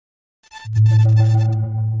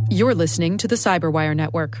You're listening to the Cyberwire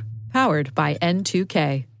Network, powered by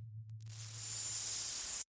N2K.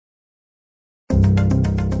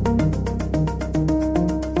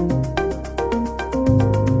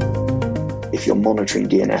 If you're monitoring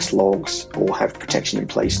DNS logs or have protection in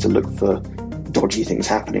place to look for dodgy things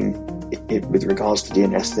happening with regards to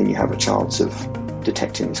DNS, then you have a chance of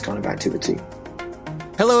detecting this kind of activity.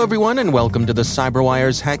 Hello, everyone, and welcome to the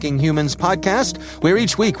CyberWire's Hacking Humans podcast, where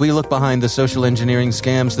each week we look behind the social engineering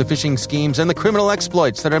scams, the phishing schemes, and the criminal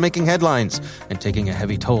exploits that are making headlines and taking a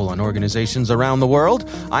heavy toll on organizations around the world.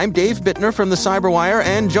 I'm Dave Bittner from the CyberWire,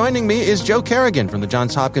 and joining me is Joe Carrigan from the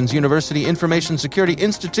Johns Hopkins University Information Security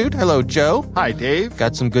Institute. Hello, Joe. Hi, Dave.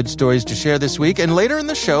 Got some good stories to share this week, and later in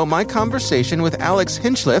the show, my conversation with Alex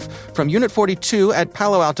Hinchliffe from Unit 42 at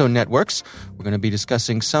Palo Alto Networks. We're going to be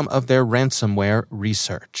discussing some of their ransomware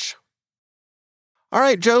research. All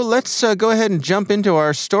right, Joe, let's go ahead and jump into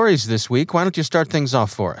our stories this week. Why don't you start things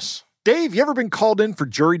off for us? Dave, you ever been called in for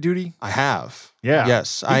jury duty? I have. Yeah.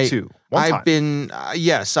 Yes. Me too. I've been,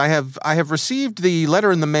 yes, I have received the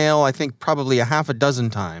letter in the mail, I think probably a half a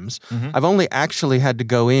dozen times. Mm-hmm. I've only actually had to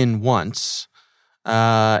go in once.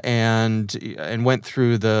 And went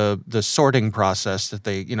through the sorting process that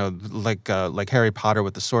they, like Harry Potter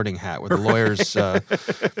with the sorting hat, where the lawyers,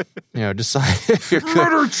 decide if you're good.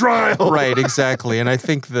 Murder trial. Right, exactly. And I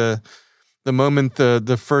think the moment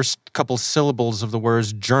the first couple syllables of the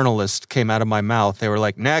words journalist came out of my mouth, they were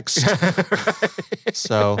like, next.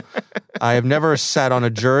 So I have never sat on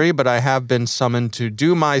a jury, but I have been summoned to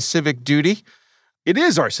do my civic duty. It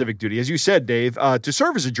is our civic duty, as you said, Dave, to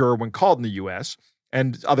serve as a juror when called in the U.S.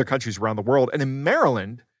 and other countries around the world. And in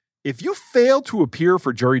Maryland, if you fail to appear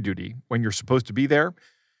for jury duty when you're supposed to be there,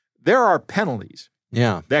 there are penalties.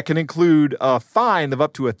 Yeah. That can include a fine of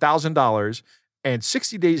up to $1,000 and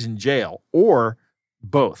 60 days in jail, or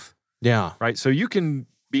both. Yeah. Right? So you can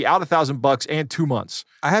be out $1,000 and 2 months.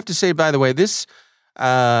 I have to say, by the way, this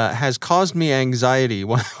has caused me anxiety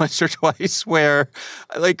once or twice. Where,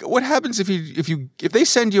 like, what happens if they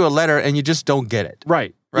send you a letter and you just don't get it?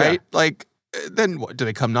 Right. Right. Yeah. Like, then what, do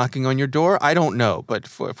they come knocking on your door? I don't know, but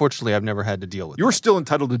fortunately, I've never had to deal with. You're that. still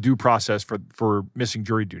entitled to due process for missing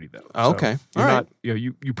jury duty, though. Okay. So all right.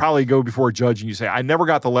 You probably go before a judge and you say, "I never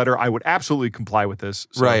got the letter. I would absolutely comply with this."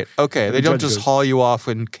 So right. Okay. They don't just haul you off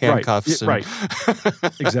in handcuffs. Right.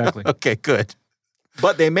 Exactly. Okay. Good.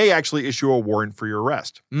 But they may actually issue a warrant for your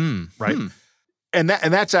arrest. Right. And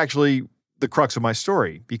that's actually the crux of my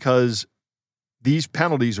story, because these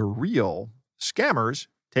penalties are real. Scammers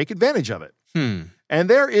take advantage of it. And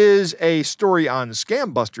there is a story on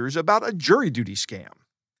Scam Busters about a jury duty scam.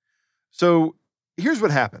 So here's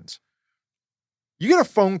what happens. You get a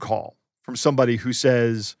phone call from somebody who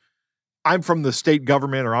says, "I'm from the state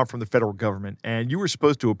government," or "I'm from the federal government, and you were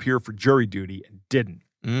supposed to appear for jury duty and didn't."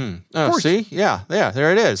 Oh, see? Yeah,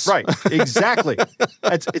 there it is. Right, exactly.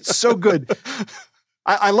 It's so good.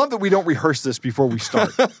 I love that we don't rehearse this before we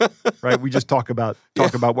start, right? We just talk about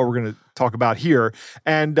what we're going to talk about here.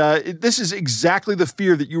 And this is exactly the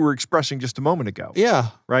fear that you were expressing just a moment ago. Yeah.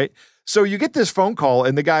 Right? So you get this phone call,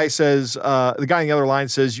 and the guy on the other line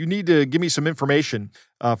says, "You need to give me some information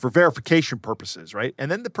for verification purposes," right?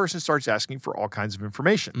 And then the person starts asking for all kinds of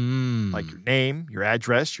information, like your name, your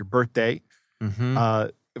address, your birthday. Mm-hmm.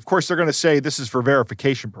 Of course, they're going to say this is for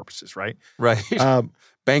verification purposes, right? Right.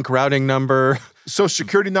 Bank routing number, Social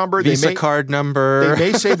security number, Visa card number.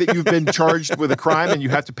 They may say that you've been charged with a crime and you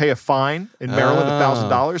have to pay a fine in Maryland,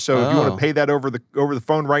 $1,000. So if you want to pay that over the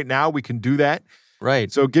phone right now, we can do that.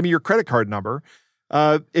 Right. So give me your credit card number.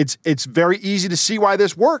 It's very easy to see why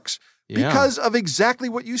this works because of exactly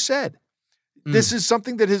what you said. This is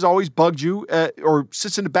something that has always bugged you or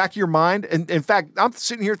sits in the back of your mind. And in fact, I'm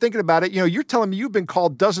sitting here thinking about it. You're telling me you've been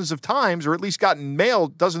called dozens of times, or at least gotten mail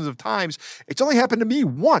dozens of times. It's only happened to me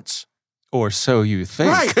once. Or so you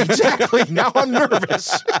think. Right, exactly. Now I'm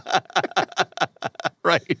nervous.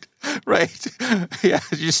 Right. Yeah,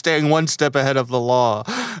 you're staying one step ahead of the law.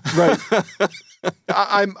 Right.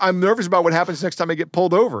 I'm nervous about what happens next time I get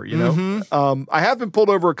pulled over, Mm-hmm. I have been pulled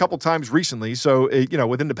over a couple times recently, so,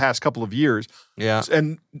 within the past couple of years. Yeah.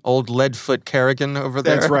 And old Leadfoot Carrigan over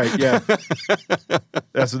there. That's right, yeah.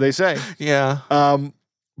 That's what they say. Yeah.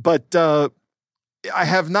 But I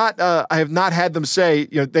have not had them say,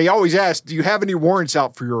 they always ask, "Do you have any warrants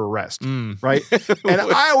out for your arrest?" Right? And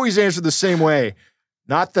I always answer the same way.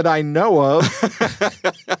 Not that I know of,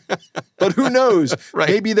 but who knows? Right.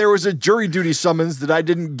 Maybe there was a jury duty summons that I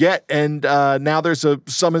didn't get, and now there's a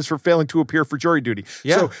summons for failing to appear for jury duty.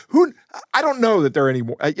 Yeah. So I don't know that there are any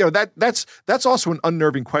more. That's also an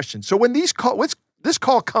unnerving question. So when this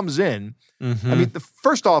call comes in, mm-hmm. I mean,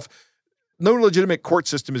 first off, no legitimate court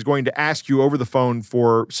system is going to ask you over the phone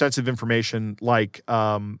for sensitive information like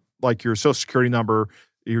your social security number,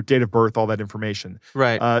 your date of birth, all that information.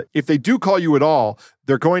 Right. If they do call you at all,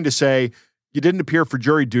 they're going to say, you didn't appear for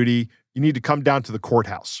jury duty. You need to come down to the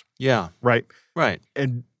courthouse. Yeah. Right. Right.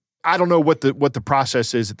 And I don't know what the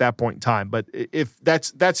process is at that point in time, but if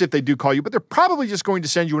that's if they do call you, but they're probably just going to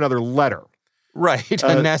send you another letter. Right. A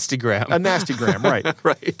nastygram. A nastygram, right.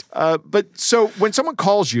 Right. But so when someone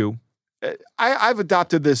calls you, I've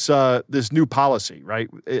adopted this new policy, right?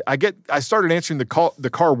 I started answering the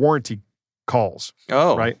car warranty calls.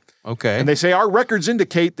 Oh. Right. Okay. And they say, our records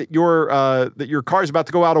indicate that your car is about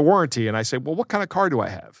to go out of warranty. And I say, well, what kind of car do I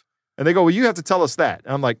have? And they go, well, you have to tell us that.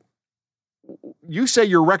 And I'm like, you say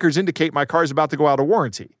your records indicate my car is about to go out of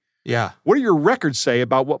warranty. Yeah. What do your records say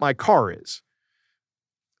about what my car is?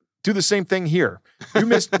 Do the same thing here. You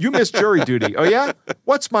missed jury duty. Oh yeah?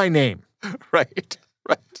 What's my name? Right.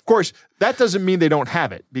 Right. Of course, that doesn't mean they don't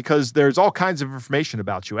have it, because there's all kinds of information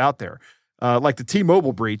about you out there. Like the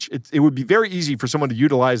T-Mobile breach, it would be very easy for someone to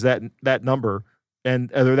utilize that number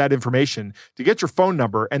and or that information to get your phone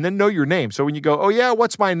number and then know your name. So when you go, oh yeah,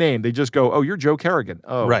 what's my name? They just go, oh, you're Joe Kerrigan.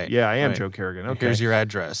 Oh, right. Yeah, I am right. Joe Kerrigan. Okay. Here's your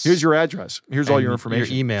address. Here's your address. Here's all your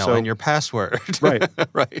information. Your email and your password. Right.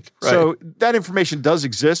 Right. So that information does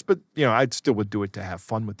exist, but I still would do it to have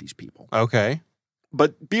fun with these people. Okay.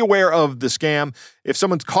 But be aware of the scam. If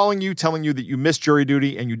someone's calling you, telling you that you missed jury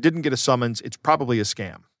duty and you didn't get a summons, it's probably a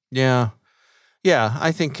scam. Yeah. Yeah,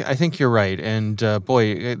 I think you're right. And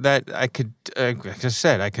boy, that like I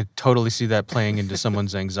said, I could totally see that playing into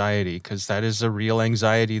someone's anxiety, because that is a real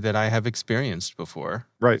anxiety that I have experienced before.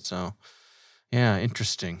 Right. So, yeah,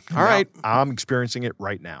 interesting. All right. I'm experiencing it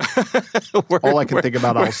right now. All I can think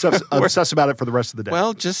about, I'll obsess about it for the rest of the day.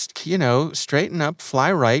 Well, just, straighten up,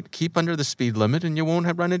 fly right, keep under the speed limit, and you won't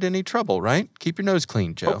run into any trouble, right? Keep your nose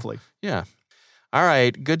clean, Joe. Hopefully. Yeah. All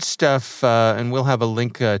right, good stuff, and we'll have a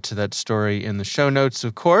link to that story in the show notes,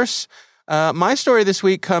 of course. My story this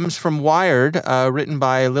week comes from Wired, written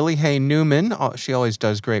by Lily Hay Newman. She always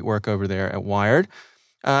does great work over there at Wired.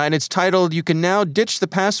 And it's titled, You Can Now Ditch the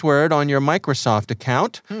Password on Your Microsoft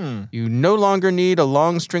Account. You no longer need a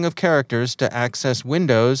long string of characters to access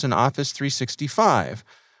Windows and Office 365.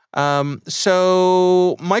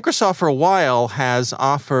 So Microsoft for a while has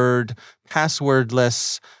offered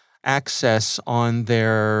passwordless access on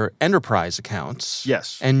their enterprise accounts.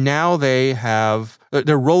 Yes. And now they're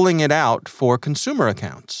rolling it out for consumer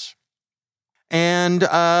accounts. And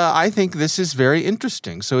I think this is very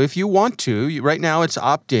interesting. So if you want to, right now it's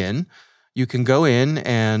opt-in. You can go in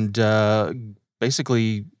and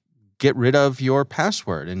basically get rid of your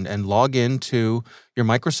password and log into your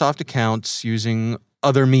Microsoft accounts using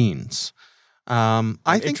other means.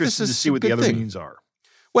 I think this is to see what the other means are.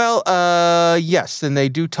 Well, yes, and they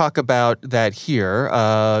do talk about that here.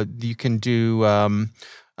 You can do,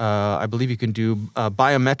 I believe you can do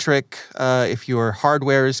biometric if your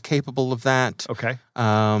hardware is capable of that. Okay.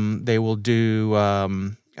 They will do,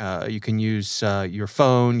 you can use your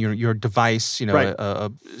phone, your device, right.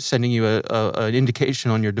 Sending you an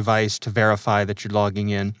indication on your device to verify that you're logging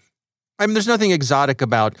in. I mean, there's nothing exotic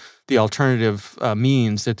about the alternative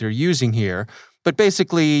means that they're using here. But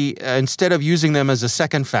basically, instead of using them as a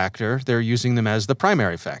second factor, they're using them as the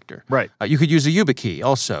primary factor. Right. You could use a YubiKey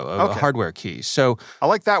also, a hardware key. So I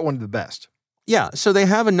like that one the best. Yeah. So they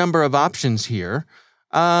have a number of options here.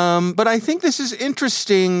 But I think this is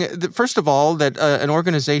interesting, first of all, that an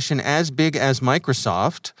organization as big as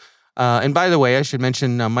Microsoft, and by the way, I should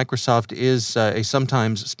mention Microsoft is a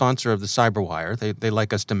sometimes sponsor of the Cyberwire. They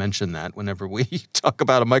like us to mention that whenever we talk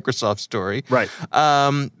about a Microsoft story. Right.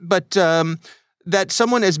 That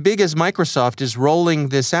someone as big as Microsoft is rolling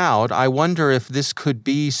this out, I wonder if this could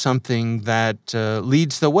be something that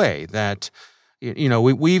leads the way. That,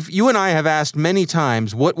 you and I have asked many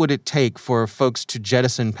times, what would it take for folks to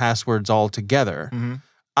jettison passwords altogether? Mm-hmm.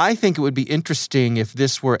 I think it would be interesting if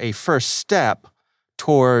this were a first step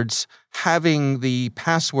towards having the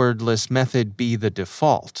passwordless method be the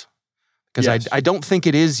default. Because yes. I don't think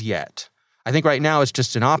it is yet. I think right now it's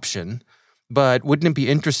just an option. But wouldn't it be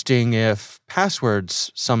interesting if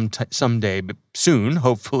passwords someday, soon,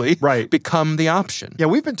 hopefully, right. become the option? Yeah,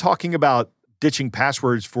 we've been talking about ditching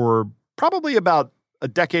passwords for probably about a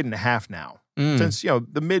decade and a half now. Since,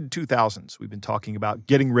 the mid-2000s, we've been talking about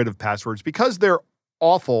getting rid of passwords because they're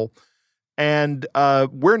awful and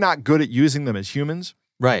we're not good at using them as humans.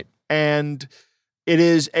 Right. And it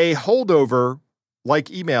is a holdover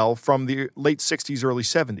like email from the late 60s, early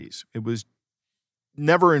 70s. It was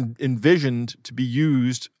never envisioned to be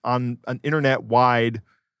used on an internet-wide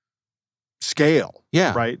scale.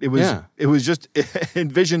 Yeah. Right? It was just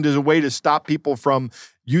envisioned as a way to stop people from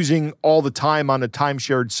using all the time on a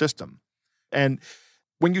time-shared system. And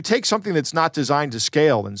when you take something that's not designed to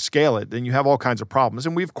scale and scale it, then you have all kinds of problems.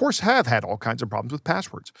 And we, of course, have had all kinds of problems with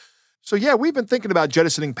passwords. So, yeah, we've been thinking about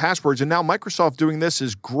jettisoning passwords, and now Microsoft doing this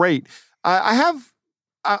is great. I'm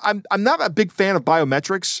not a big fan of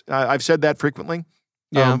biometrics. I've said that frequently.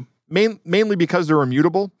 Yeah. Mainly because they're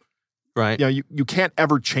immutable. Right. You know, you can't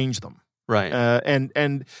ever change them. Right.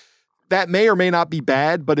 And that may or may not be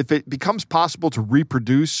bad, but if it becomes possible to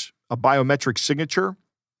reproduce a biometric signature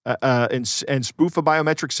and spoof a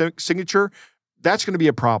biometric signature, that's going to be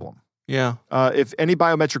a problem. Yeah. If any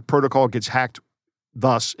biometric protocol gets hacked,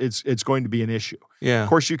 thus it's going to be an issue. Yeah. Of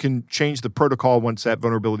course, you can change the protocol once that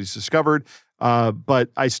vulnerability is discovered, but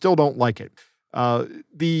I still don't like it.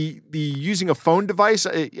 The using a phone device,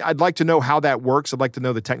 I'd like to know how that works. I'd like to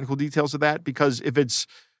know the technical details of that, because if it's,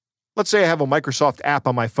 let's say I have a Microsoft app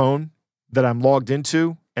on my phone that I'm logged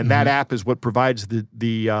into, and that app is what provides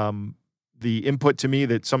the input to me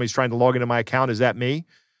that somebody's trying to log into my account. Is that me?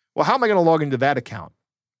 Well, how am I going to log into that account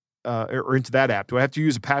or into that app? Do I have to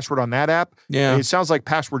use a password on that app? Yeah. I mean, it sounds like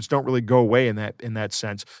passwords don't really go away in that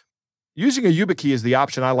sense. Using a YubiKey is the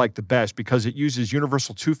option I like the best, because it uses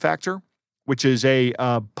universal two-factor, which is a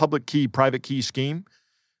public key, private key scheme.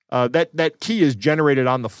 That key is generated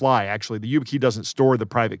on the fly, actually. The YubiKey doesn't store the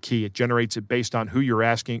private key. It generates it based on who you're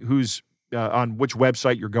asking, who's on which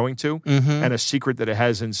website you're going to, and a secret that it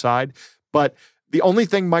has inside. But the only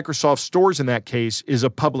thing Microsoft stores in that case is a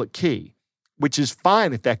public key, which is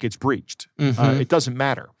fine if that gets breached. It doesn't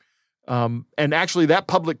matter. And actually, that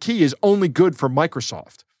public key is only good for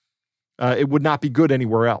Microsoft. It would not be good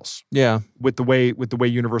anywhere else. Yeah. With the way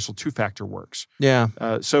universal two-factor works. Yeah.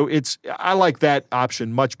 So I like that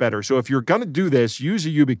option much better. So if you're going to do this, use a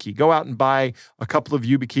YubiKey. Go out and buy a couple of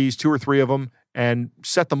YubiKeys, 2 or 3 of them, and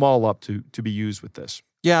set them all up to be used with this.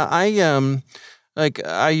 Yeah, I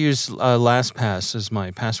use LastPass as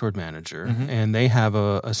my password manager, and they have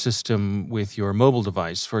a system with your mobile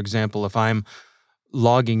device. For example, if I'm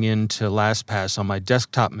logging into LastPass on my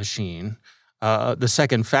desktop machine, the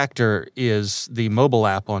second factor is the mobile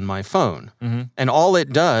app on my phone. And all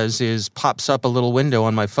it does is pops up a little window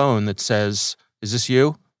on my phone that says, "Is this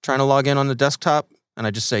you trying to log in on the desktop?" And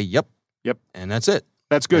I just say, Yep. And that's it.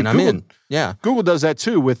 That's good. And I'm in. Yeah. Google does that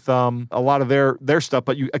too with a lot of their stuff,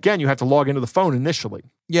 but you have to log into the phone initially.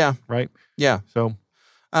 Yeah. Right? Yeah. So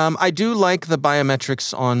I do like the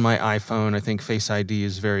biometrics on my iPhone. I think Face ID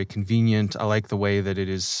is very convenient. I like the way that it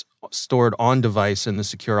is stored on device in the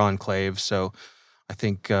secure enclave. So I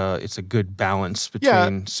think it's a good balance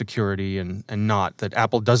between security and not, that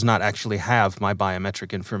Apple does not actually have my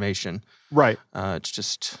biometric information. Right. It's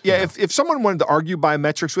just If someone wanted to argue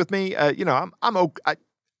biometrics with me, I'm okay.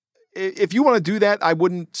 If you want to do that, I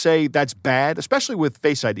wouldn't say that's bad, especially with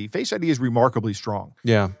Face ID. Face ID is remarkably strong.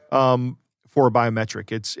 Yeah. For a biometric,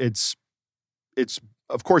 it's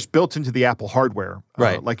of course built into the Apple hardware,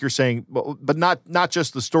 right? Like you're saying, but not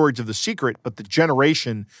just the storage of the secret, but the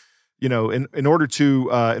generation. In order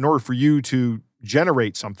for you to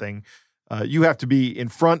generate something, you have to be in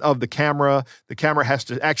front of the camera. The camera has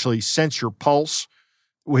to actually sense your pulse,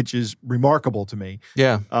 which is remarkable to me.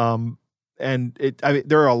 Yeah. And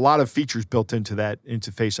there are a lot of features built into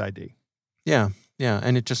Face ID. Yeah. Yeah,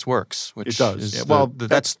 and it just works. Which it does. Is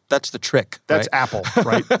that's the trick. That's right? Apple,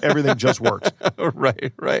 right? Everything just works.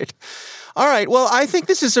 Right. All right. Well, I think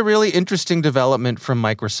this is a really interesting development from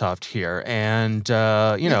Microsoft here, and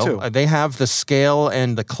they have the scale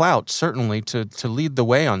and the clout certainly to lead the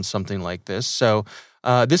way on something like this. So.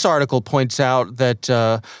 This article points out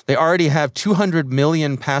that they already have 200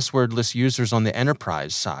 million passwordless users on the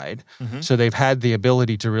enterprise side, so they've had the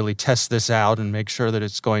ability to really test this out and make sure that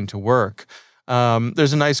it's going to work.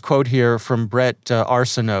 There's a nice quote here from Brett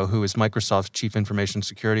Arsenault, who is Microsoft's Chief Information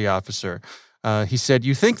Security Officer. He said,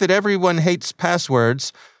 "You think that everyone hates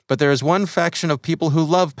passwords, but there is one faction of people who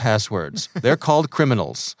love passwords. They're called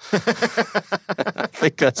criminals." I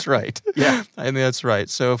think that's right. Yeah. I think that's right.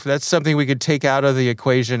 So if that's something we could take out of the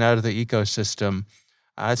equation, out of the ecosystem,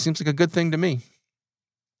 it seems like a good thing to me.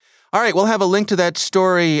 All right, we'll have a link to that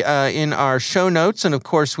story in our show notes. And of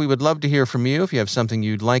course, we would love to hear from you. If you have something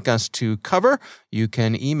you'd like us to cover, you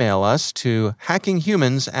can email us to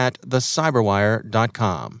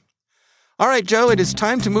hackinghumans@thecyberwire.com. All right, Joe, it is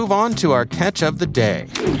time to move on to our catch of the day.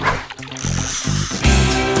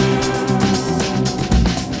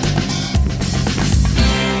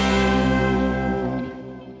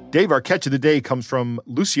 Dave, our catch of the day comes from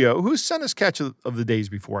Lucio, who's sent us catch of the days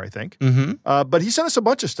before, I think. Mm-hmm. But he sent us a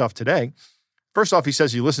bunch of stuff today. First off, he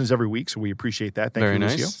says he listens every week, so we appreciate that. Thank Very you,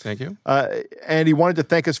 nice. Lucio. Thank you. And he wanted to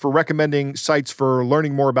thank us for recommending sites for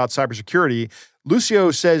learning more about cybersecurity.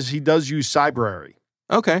 Lucio says he does use Cybrary.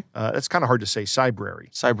 Okay. That's kind of hard to say,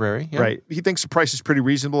 Cybrary. Cybrary, yeah. Right. He thinks the price is pretty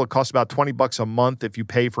reasonable. It costs about $20 a month if you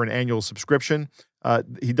pay for an annual subscription.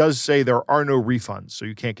 He does say there are no refunds, so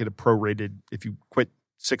you can't get a prorated. If you quit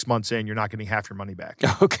 6 months in, you're not getting half your money back.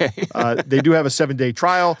 Okay. They do have a 7-day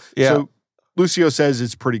trial. Yeah. So Lucio says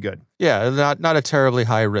it's pretty good. Yeah, not a terribly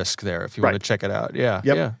high risk there if you want to check it out. Yeah.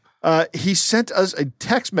 Yep. Yeah. He sent us a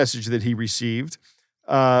text message that he received,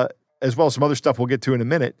 as well as some other stuff we'll get to in a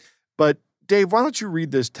minute. But Dave, why don't you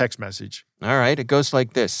read this text message? All right. It goes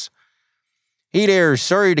like this. Hey there,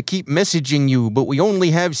 sorry to keep messaging you, but we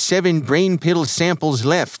only have 7 brain pill samples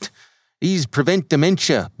left. These prevent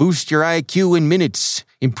dementia, boost your IQ in minutes,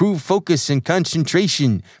 improve focus and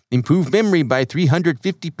concentration, improve memory by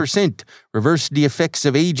 350%, reverse the effects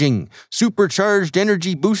of aging, supercharged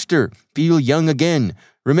energy booster, feel young again.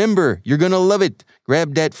 Remember, you're going to love it.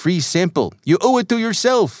 Grab that free sample. You owe it to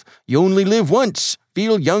yourself. You only live once.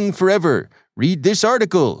 Feel young forever. Read this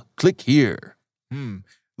article. Click here.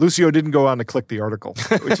 Lucio didn't go on to click the article,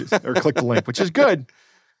 or click the link, which is good.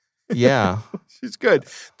 Yeah. It's good.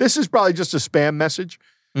 This is probably just a spam message,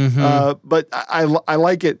 Mm-hmm. but I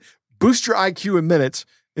like it. Boost your IQ in minutes.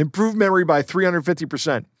 Improve memory by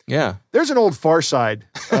 350%. Yeah. There's an old Far Side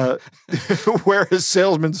where a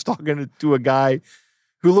salesman's talking to a guy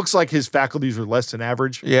who looks like his faculties are less than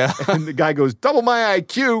average. Yeah. And the guy goes, double my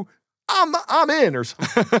IQ. I'm in, or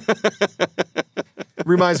something.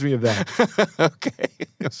 Reminds me of that. Okay.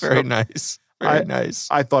 Very nice. Very nice.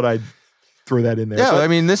 I thought I'd throw that in there. Yeah, but, I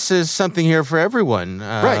mean, this is something here for everyone.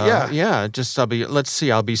 Right, yeah. Yeah,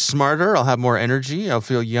 I'll be smarter. I'll have more energy. I'll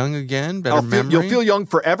feel young again, better memory. You'll feel young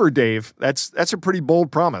forever, Dave. That's a pretty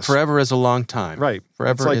bold promise. Forever is a long time. Right.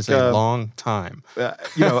 Forever It's like, is a long time. Do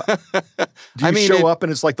you show up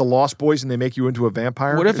and it's like the Lost Boys and they make you into a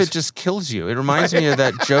vampire? What if it just kills you? It reminds me of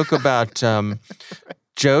that joke about...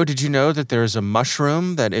 Joe, did you know that there's a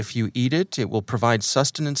mushroom that if you eat it, it will provide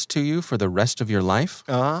sustenance to you for the rest of your life?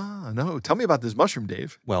 No. Tell me about this mushroom,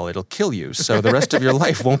 Dave. Well, it'll kill you, so the rest of your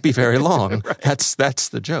life won't be very long. Right. That's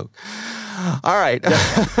the joke. All right.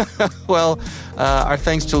 Well, our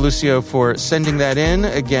thanks to Lucio for sending that in.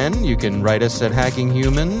 Again, you can write us at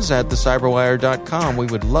hackinghumans@thecyberwire.com. We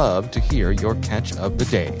would love to hear your catch of the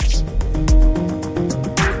days.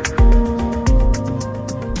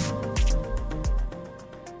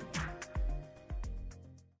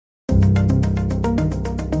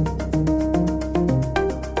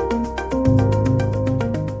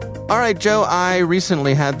 All right, Joe, I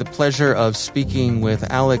recently had the pleasure of speaking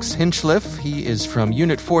with Alex Hinchliffe. He is from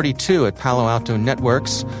Unit 42 at Palo Alto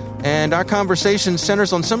Networks, and our conversation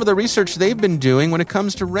centers on some of the research they've been doing when it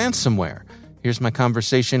comes to ransomware. Here's my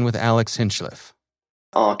conversation with Alex Hinchliffe.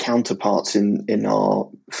 Our counterparts in our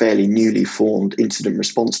fairly newly formed incident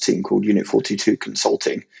response team called Unit 42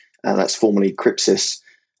 Consulting, that's formerly Crypsys,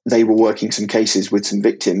 they were working some cases with some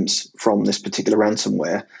victims from this particular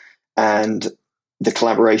ransomware, and the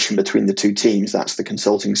collaboration between the two teams, that's the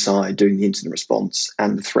consulting side doing the incident response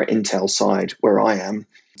and the threat intel side where I am,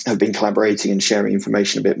 have been collaborating and sharing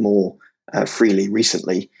information a bit more freely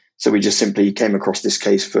recently. So we just simply came across this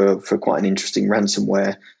case for quite an interesting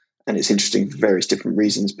ransomware, and it's interesting for various different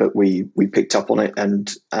reasons, but we picked up on it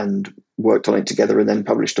and worked on it together and then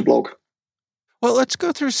published a blog. Well, let's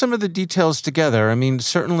go through some of the details together. I mean,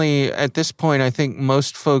 certainly at this point, I think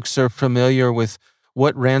most folks are familiar with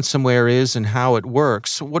what ransomware is and how it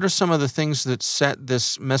works. What are some of the things that set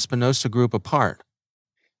this Mespinosa group apart?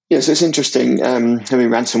 Yeah, so it's interesting.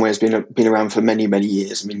 Ransomware has been around for many, many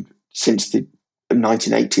years. I mean, since the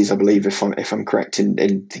 1980s, I believe, if I'm correct in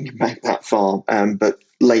thinking back that far. But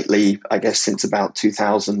lately, I guess since about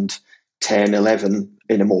 2010, 11,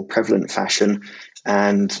 in a more prevalent fashion,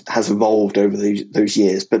 and has evolved over those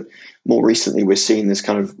years. But more recently, we're seeing this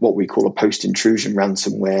kind of what we call a post-intrusion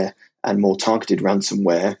ransomware and more targeted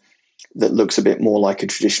ransomware that looks a bit more like a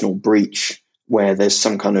traditional breach, where there's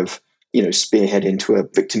some kind of spearhead into a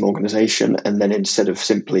victim organization, and then instead of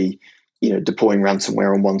simply deploying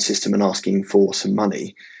ransomware on one system and asking for some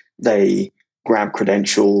money, they grab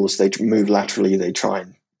credentials, they move laterally, they try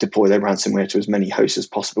and deploy their ransomware to as many hosts as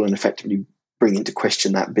possible and effectively bring into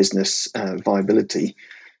question that business viability.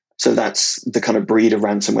 So that's the kind of breed of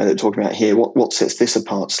ransomware that we're talking about here. What sets this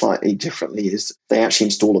apart slightly differently is they actually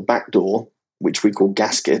install a backdoor, which we call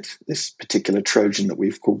Gasket, this particular Trojan that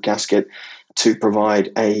we've called Gasket, to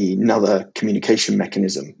provide another communication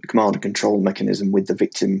mechanism, command and control mechanism with the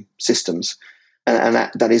victim systems. And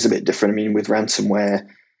that is a bit different. I mean, with ransomware,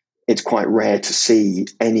 it's quite rare to see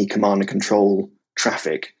any command and control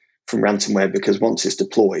traffic from ransomware, because once it's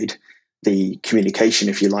deployed, the communication,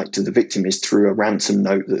 if you like, to the victim is through a ransom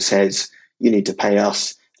note that says, you need to pay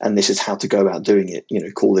us, and this is how to go about doing it.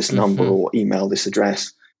 Call this number or email this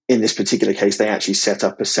address. In this particular case, they actually set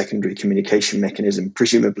up a secondary communication mechanism,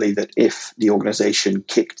 presumably that if the organization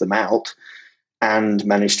kicked them out and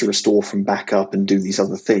managed to restore from backup and do these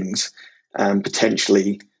other things,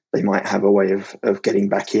 potentially they might have a way of getting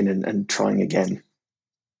back in and trying again.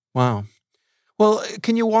 Wow. Well,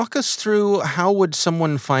 can you walk us through how would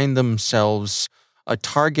someone find themselves a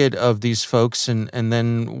target of these folks, and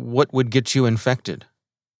then what would get you infected?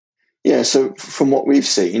 Yeah, so from what we've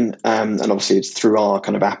seen, and obviously it's through our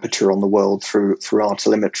kind of aperture on the world, through our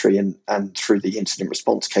telemetry and through the incident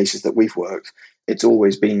response cases that we've worked, it's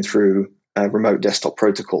always been through a remote desktop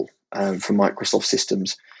protocol from Microsoft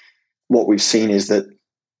systems. What we've seen is that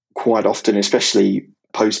quite often, especially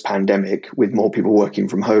post-pandemic, with more people working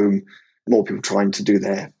from home, more people trying to do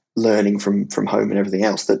their learning from home and everything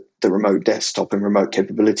else, that the remote desktop and remote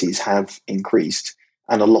capabilities have increased.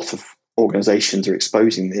 And a lot of organizations are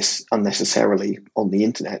exposing this unnecessarily on the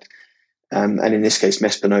internet. And in this case,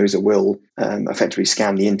 Mespinoza will effectively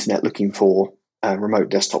scan the internet looking for remote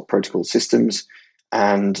desktop protocol systems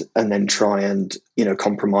and then try and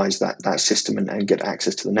compromise that system and get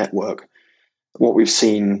access to the network. What we've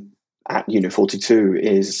seen at Unit 42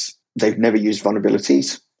 is they've never used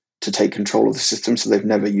vulnerabilities to take control of the system. So they've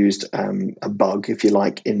never used a bug, if you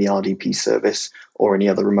like, in the RDP service or any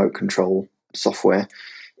other remote control software.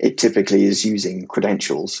 It typically is using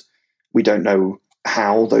credentials. We don't know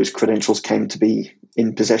how those credentials came to be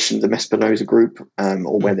in possession of the Mespinoza group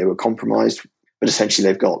or where they were compromised, but essentially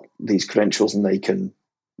they've got these credentials and they can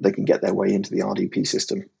get their way into the RDP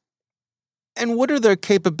system. And what are their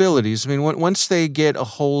capabilities? I mean, once they get a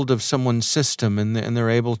hold of someone's system and they're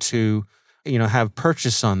able to, have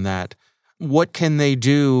purchase on that, what can they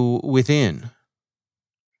do within?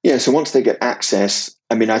 Yeah, so once they get access,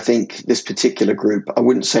 I think this particular group, I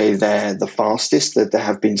wouldn't say they're the fastest. That there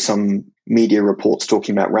have been some media reports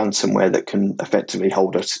talking about ransomware that can effectively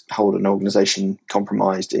hold an organization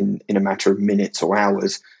compromised in a matter of minutes or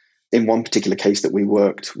hours. In one particular case that we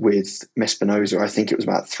worked with Mespinoza, I think it was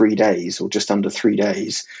about 3 days or just under 3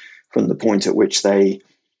 days from the point at which they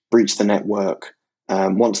breached the network.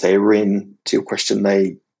 Once they were in, to your question,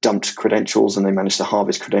 they dumped credentials and they managed to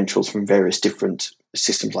harvest credentials from various different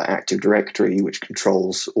systems like Active Directory, which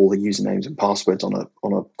controls all the usernames and passwords on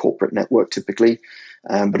a corporate network typically,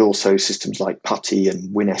 but also systems like PuTTY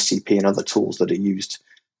and WinSCP and other tools that are used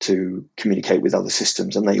to communicate with other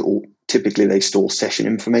systems. And they store session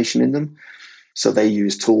information in them. So they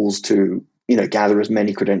use tools to gather as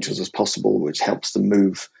many credentials as possible, which helps them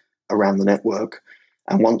move around the network.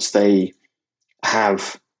 And once they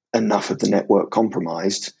have enough of the network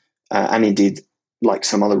compromised, and indeed, like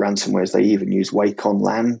some other ransomwares, they even use wake on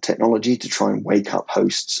LAN technology to try and wake up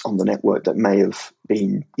hosts on the network that may have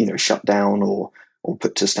been, shut down or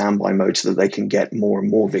put to standby mode so that they can get more and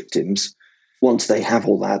more victims. Once they have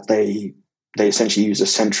all that, they essentially use a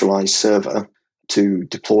centralized server to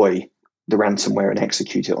deploy the ransomware and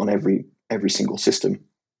execute it on every single system.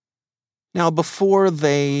 Now, before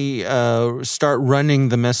they start running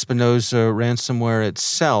the Mespinoza ransomware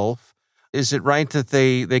itself, is it right that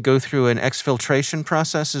they go through an exfiltration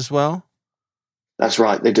process as well? That's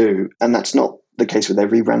right, they do. And that's not the case with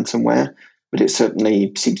every ransomware, but it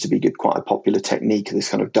certainly seems to be quite a popular technique, this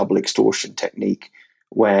kind of double extortion technique,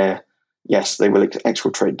 where, yes, they will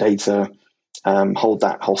exfiltrate data, hold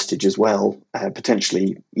that hostage as well,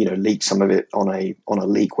 potentially, leak some of it on a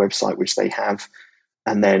leak website, which they have,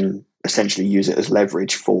 and then essentially use it as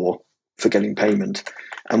leverage for getting payment.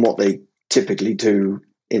 And what they typically do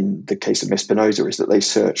in the case of Mespinoza is that they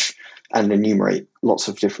search and enumerate lots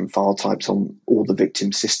of different file types on all the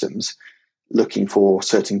victim systems, looking for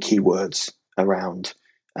certain keywords around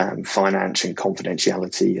finance and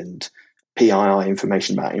confidentiality and PII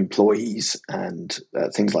information about employees and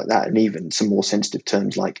things like that, and even some more sensitive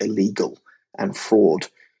terms like illegal and fraud,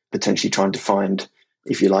 potentially trying to find,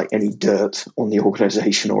 if you like, any dirt on the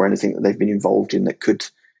organization or anything that they've been involved in that could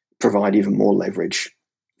provide even more leverage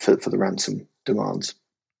for the ransom demands.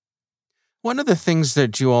 One of the things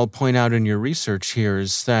that you all point out in your research here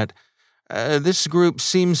is that this group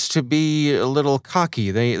seems to be a little cocky.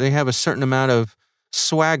 They have a certain amount of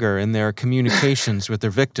swagger in their communications with their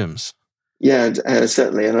victims. Yeah,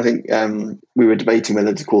 certainly. And I think we were debating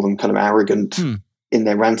whether to call them kind of arrogant. In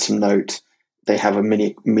their ransom note, they have a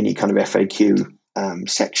mini kind of FAQ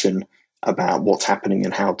section about what's happening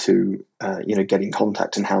and how to get in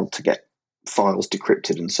contact and how to get files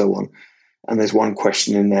decrypted and so on. And there's one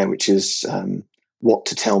question in there which is what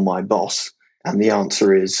to tell my boss, and the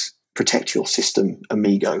answer is protect your system,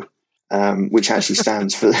 amigo, which actually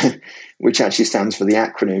stands for the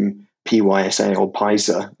acronym PYSA or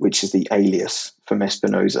PISA, which is the alias for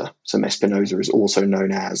Mespinoza. So Mespinoza is also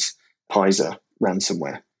known as PISA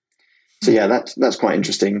ransomware. So yeah, that's quite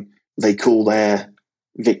interesting. They call their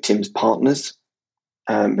victims partners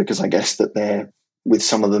because I guess that with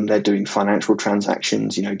some of them they're doing financial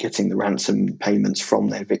transactions, getting the ransom payments from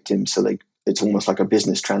their victims. So it's almost like a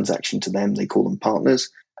business transaction to them. They call them partners.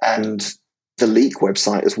 And the Leak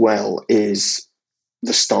website as well is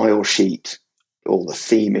the style sheet, or the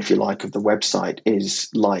theme, if you like, of the website is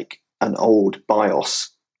like an old BIOS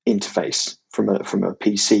interface from a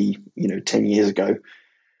PC, 10 years ago,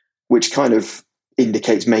 which kind of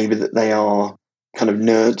indicates maybe that they are kind of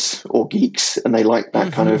nerds or geeks and they like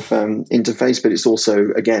that kind of interface, but it's also,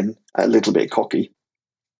 again, a little bit cocky.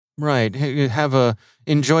 Right.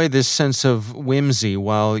 Enjoy this sense of whimsy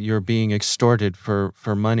while you're being extorted for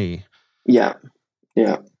money. Yeah.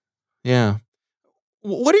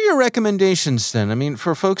 What are your recommendations then? I mean,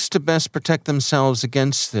 for folks to best protect themselves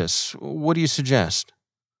against this, what do you suggest?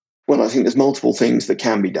 Well, I think there's multiple things that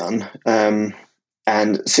can be done.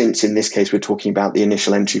 And since in this case we're talking about the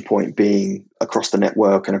initial entry point being across the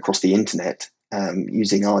network and across the internet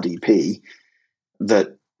using RDP,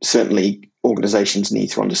 that certainly organizations need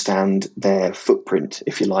to understand their footprint,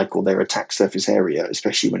 if you like, or their attack surface area,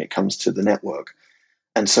 especially when it comes to the network.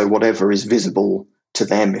 And so whatever is visible to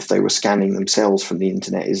them if they were scanning themselves from the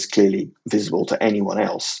internet is clearly visible to anyone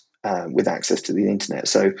else with access to the internet.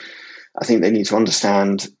 So I think they need to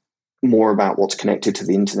understand more about what's connected to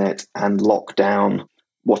the internet and lock down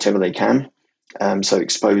whatever they can. So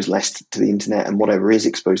expose less to the internet, and whatever is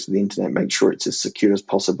exposed to the internet, make sure it's as secure as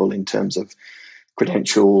possible in terms of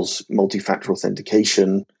credentials, multi-factor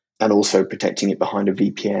authentication, and also protecting it behind a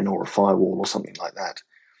VPN or a firewall or something like that.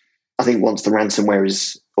 I think once the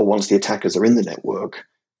ransomware once the attackers are in the network,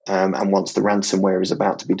 and once the ransomware is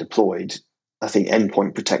about to be deployed, I think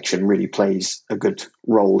endpoint protection really plays a good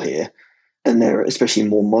role here. And there are especially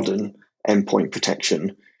more modern endpoint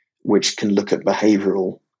protection, which can look at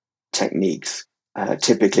behavioral techniques,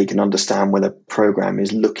 typically can understand when a program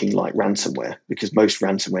is looking like ransomware, because most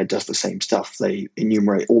ransomware does the same stuff. They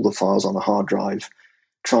enumerate all the files on a hard drive,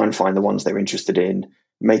 try and find the ones they're interested in,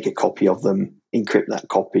 make a copy of them, encrypt that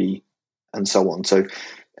copy, and so on. So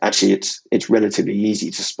actually, it's relatively easy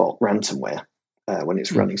to spot ransomware when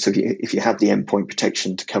it's running. So if you have the endpoint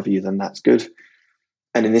protection to cover you, then that's good.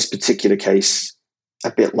 And in this particular case,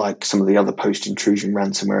 a bit like some of the other post-intrusion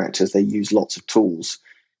ransomware actors, they use lots of tools,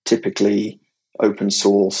 typically open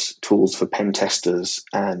source tools for pen testers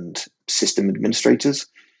and system administrators.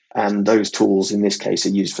 And those tools in this case are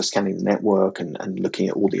used for scanning the network and looking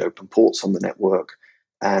at all the open ports on the network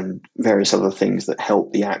and various other things that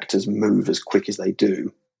help the actors move as quick as they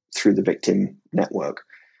do through the victim network.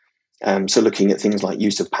 So looking at things like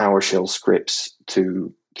use of PowerShell scripts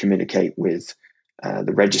to communicate with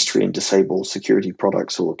the registry and disable security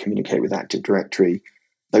products or communicate with Active Directory,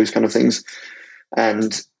 those kind of things.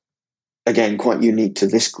 And again, quite unique to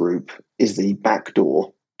this group is the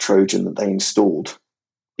backdoor Trojan that they installed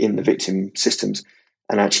in the victim systems.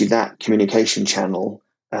 And actually that communication channel,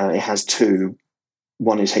 it has two.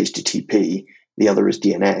 One is HTTP, the other is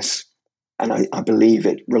DNS. And I believe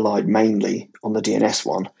it relied mainly on the DNS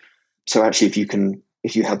one. So actually,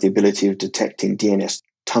 if you have the ability of detecting DNS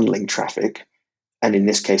tunneling traffic, and in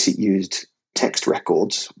this case, it used text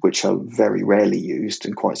records, which are very rarely used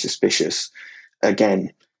and quite suspicious.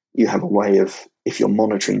 Again, you have a way of, if you're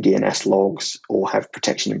monitoring DNS logs or have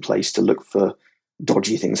protection in place to look for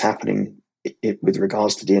dodgy things happening with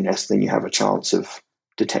regards to DNS, then you have a chance of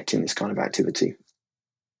detecting this kind of activity.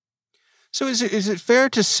 So is it fair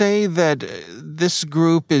to say that this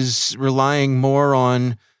group is relying more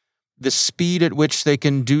on the speed at which they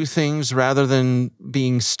can do things rather than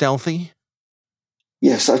being stealthy?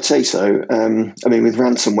 Yes, I'd say so. I mean, with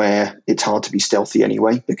ransomware, it's hard to be stealthy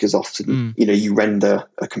anyway, because often, you render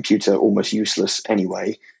a computer almost useless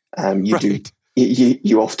anyway.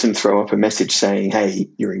 You often throw up a message saying, "Hey,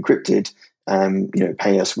 you're encrypted.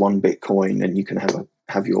 Pay us 1 Bitcoin, and you can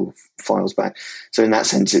have your files back." So in that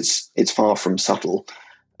sense, it's far from subtle.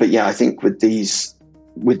 But yeah, I think with this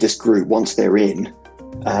group, once they're in,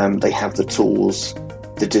 they have the tools,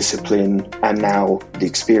 the discipline, and now the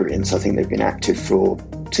experience. I think they've been active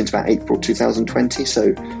since about April 2020,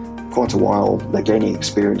 so quite a while. They're gaining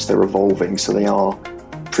experience, they're evolving, so they are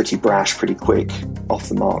pretty brash, pretty quick off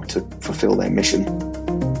the mark to fulfill their mission.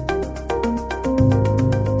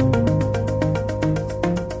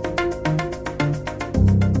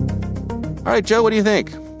 All right, Joe, what do you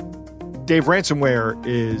think? Dave, ransomware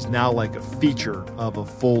is now like a feature of a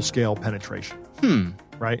full-scale penetration.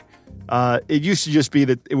 Right? It used to just be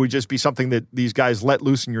that it would just be something that these guys let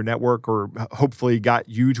loose in your network or hopefully got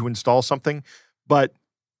you to install something. But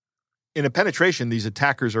in a penetration, these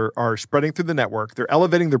attackers are spreading through the network. They're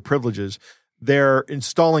elevating their privileges. They're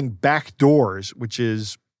installing backdoors, which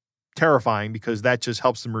is terrifying because that just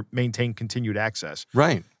helps them maintain continued access.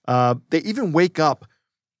 Right. They even wake up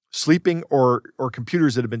sleeping or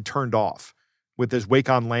computers that have been turned off with this Wake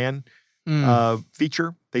on LAN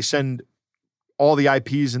feature. They send all the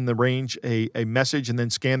IPs in the range a message and then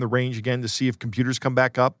scan the range again to see if computers come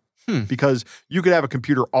back up. Because you could have a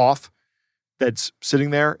computer off that's sitting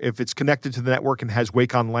there. If it's connected to the network and has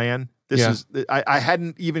Wake on LAN, I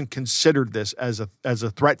hadn't even considered this as a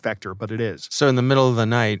threat vector, but it is. So in the middle of the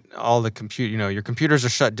night, all the your computers are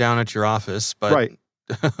shut down at your office, but right.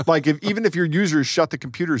 Like even if your users shut the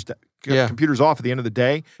computers off at the end of the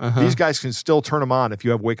day, these guys can still turn them on if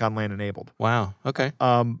you have Wake on LAN enabled. Wow. Okay.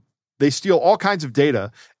 They steal all kinds of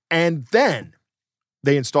data, and then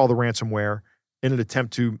they install the ransomware in an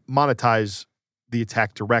attempt to monetize the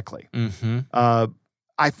attack directly.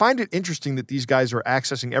 I find it interesting that these guys are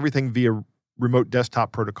accessing everything via remote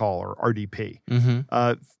desktop protocol or RDP.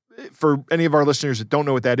 For any of our listeners that don't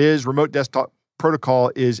know what that is, remote desktop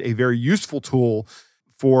protocol is a very useful tool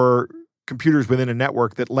for computers within a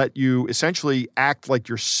network that let you essentially act like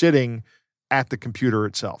you're sitting at the computer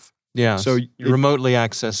itself. Yeah, so you remotely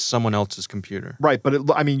access someone else's computer. Right, but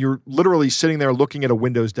you're literally sitting there looking at a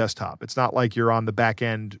Windows desktop. It's not like you're on the back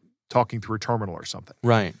end talking through a terminal or something.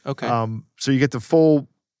 Right, okay. So you get the full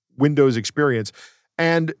Windows experience.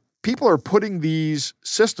 And people are putting these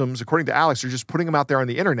systems, according to Alex, they're just putting them out there on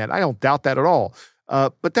the internet. I don't doubt that at all.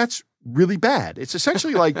 But that's really bad. It's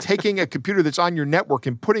essentially like taking a computer that's on your network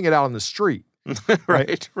and putting it out on the street.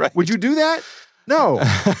 Right. Would you do that? No.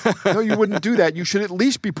 No, you wouldn't do that. You should at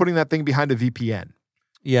least be putting that thing behind a VPN.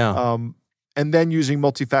 Yeah. And then using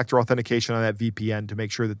multi-factor authentication on that VPN to make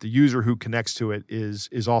sure that the user who connects to it is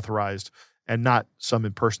authorized and not some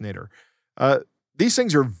impersonator. These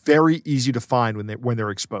things are very easy to find when they're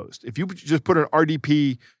exposed. If you just put an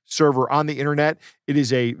RDP server on the internet, it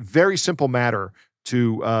is a very simple matter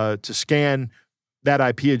to scan that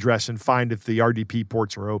IP address and find if the RDP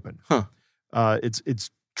ports are open.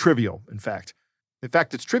 It's trivial, in fact. In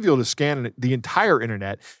fact, it's trivial to scan the entire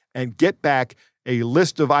internet and get back a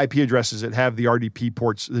list of IP addresses that have the RDP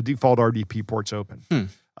ports, the default RDP ports open.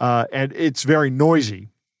 And it's very noisy,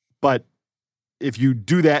 but if you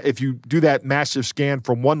do that massive scan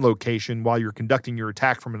from one location while you're conducting your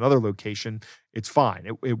attack from another location, it's fine.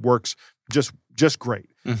 It works just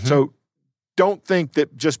great. So don't think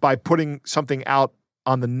that just by putting something out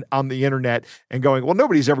on the internet and going, well,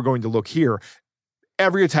 nobody's ever going to look here.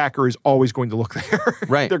 Every attacker is always going to look there.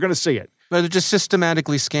 Right. They're going to see it. They're just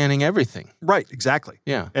systematically scanning everything. Right, exactly.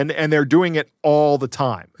 Yeah. And they're doing it all the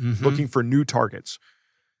time, looking for new targets.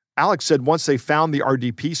 Alex said once they found the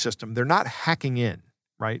RDP system, they're not hacking in,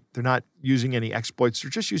 right? They're not using any exploits.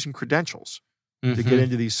 They're just using credentials to get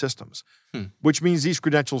into these systems, which means these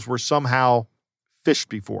credentials were somehow phished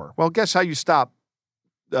before. Well, guess how you stop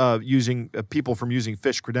using people from using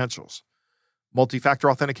phished credentials? Multi-factor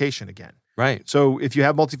authentication again. Right. So if you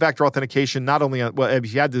have multi-factor authentication, not only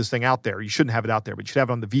if you had this thing out there, you shouldn't have it out there, but you should have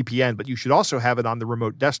it on the VPN, but you should also have it on the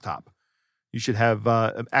remote desktop. You should have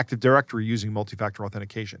Active Directory using multi-factor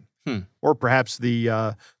authentication. Or perhaps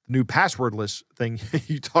the new passwordless thing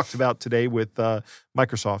you talked about today with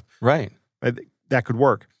Microsoft. Right. That could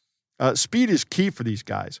work. Speed is key for these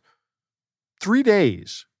guys. 3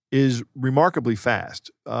 days is remarkably fast.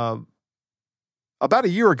 About a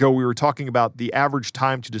year ago, we were talking about the average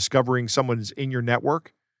time to discovering someone's in your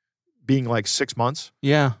network being like 6 months.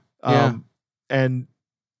 Yeah. And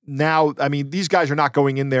now, these guys are not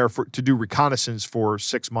going in there to do reconnaissance for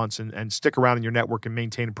 6 months and stick around in your network and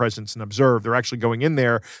maintain a presence and observe. They're actually going in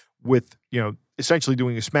there with, essentially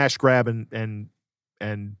doing a smash grab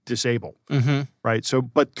and disable. Right. So,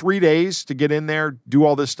 but 3 days to get in there, do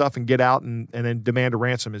all this stuff and get out and then demand a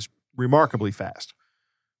ransom is remarkably fast.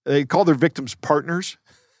 They call their victims partners,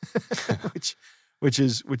 which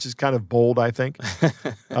is kind of bold, I think.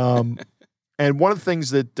 And one of the things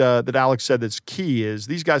that Alex said that's key is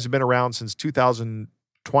these guys have been around since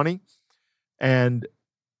 2020, and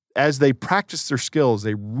as they practice their skills,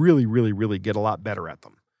 they really, really, really get a lot better at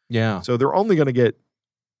them. Yeah. So they're only going to get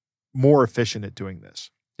more efficient at doing this.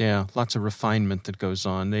 Yeah, lots of refinement that goes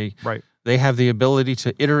on. They They have the ability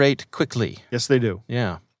to iterate quickly. Yes, they do.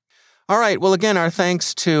 Yeah. All right. Well, again, our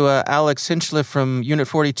thanks to Alex Hinchliffe from Unit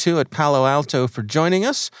 42 at Palo Alto for joining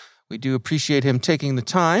us. We do appreciate him taking the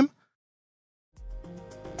time.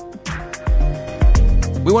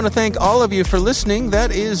 We want to thank all of you for listening.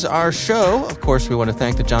 That is our show. Of course, we want to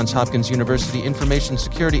thank the Johns Hopkins University Information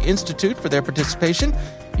Security Institute for their participation.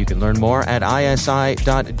 You can learn more at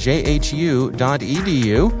isi.jhu.edu.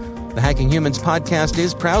 The Hacking Humans podcast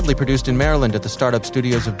is proudly produced in Maryland at the startup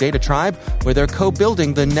studios of Data Tribe, where they're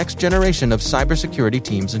co-building the next generation of cybersecurity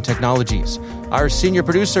teams and technologies. Our senior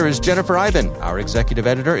producer is Jennifer Iben. Our executive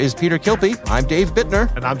editor is Peter Kilpie. I'm Dave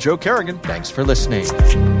Bittner. And I'm Joe Kerrigan. Thanks for listening.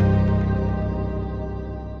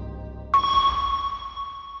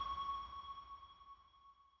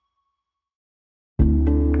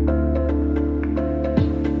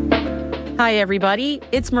 Hi, everybody.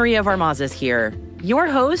 It's Maria Varmazes here, your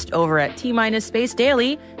host over at T-Minus Space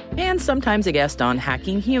Daily, and sometimes a guest on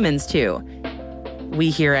Hacking Humans, too. We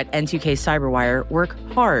here at N2K Cyberwire work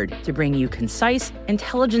hard to bring you concise,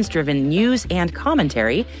 intelligence-driven news and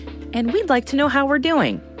commentary, and we'd like to know how we're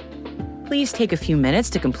doing. Please take a few minutes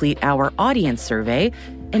to complete our audience survey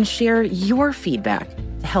and share your feedback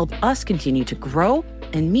to help us continue to grow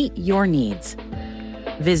and meet your needs.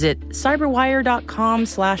 Visit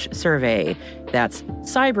cyberwire.com/survey. That's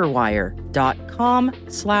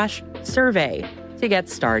cyberwire.com/survey to get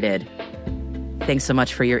started. Thanks so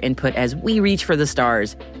much for your input as we reach for the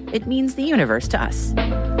stars. It means the universe to us.